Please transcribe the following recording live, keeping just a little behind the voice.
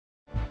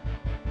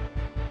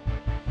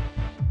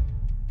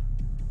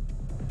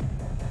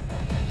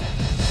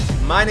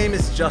My name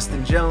is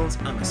Justin Jones.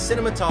 I'm a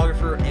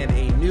cinematographer and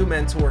a new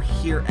mentor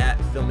here at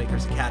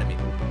Filmmakers Academy.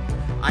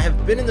 I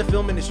have been in the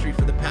film industry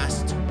for the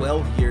past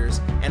 12 years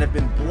and have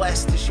been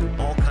blessed to shoot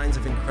all kinds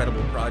of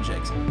incredible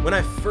projects. When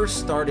I first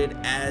started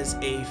as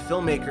a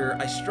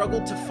filmmaker, I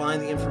struggled to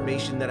find the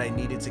information that I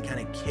needed to kind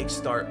of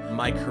kickstart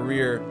my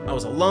career. I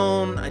was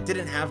alone, I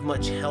didn't have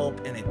much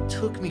help, and it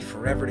took me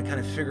forever to kind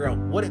of figure out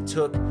what it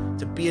took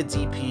to be a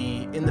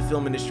DP in the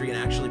film industry and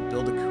actually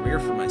build a career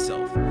for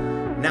myself.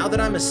 Now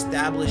that I'm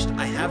established,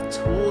 I have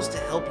tools to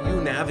help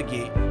you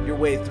navigate your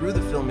way through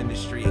the film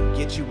industry and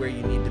get you where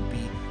you need to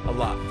be a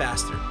lot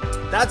faster.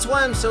 That's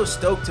why I'm so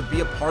stoked to be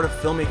a part of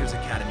Filmmakers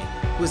Academy,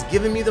 who has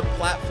given me the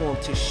platform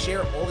to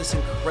share all this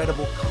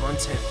incredible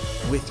content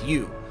with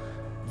you.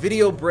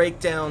 Video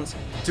breakdowns,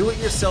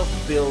 do-it-yourself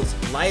builds,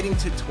 lighting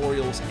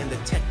tutorials, and the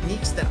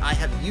techniques that I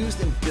have used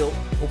and built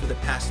over the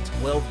past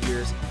 12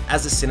 years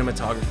as a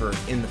cinematographer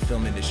in the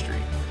film industry.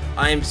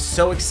 I am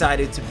so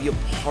excited to be a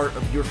part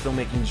of your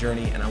filmmaking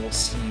journey, and I will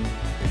see you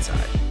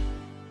inside.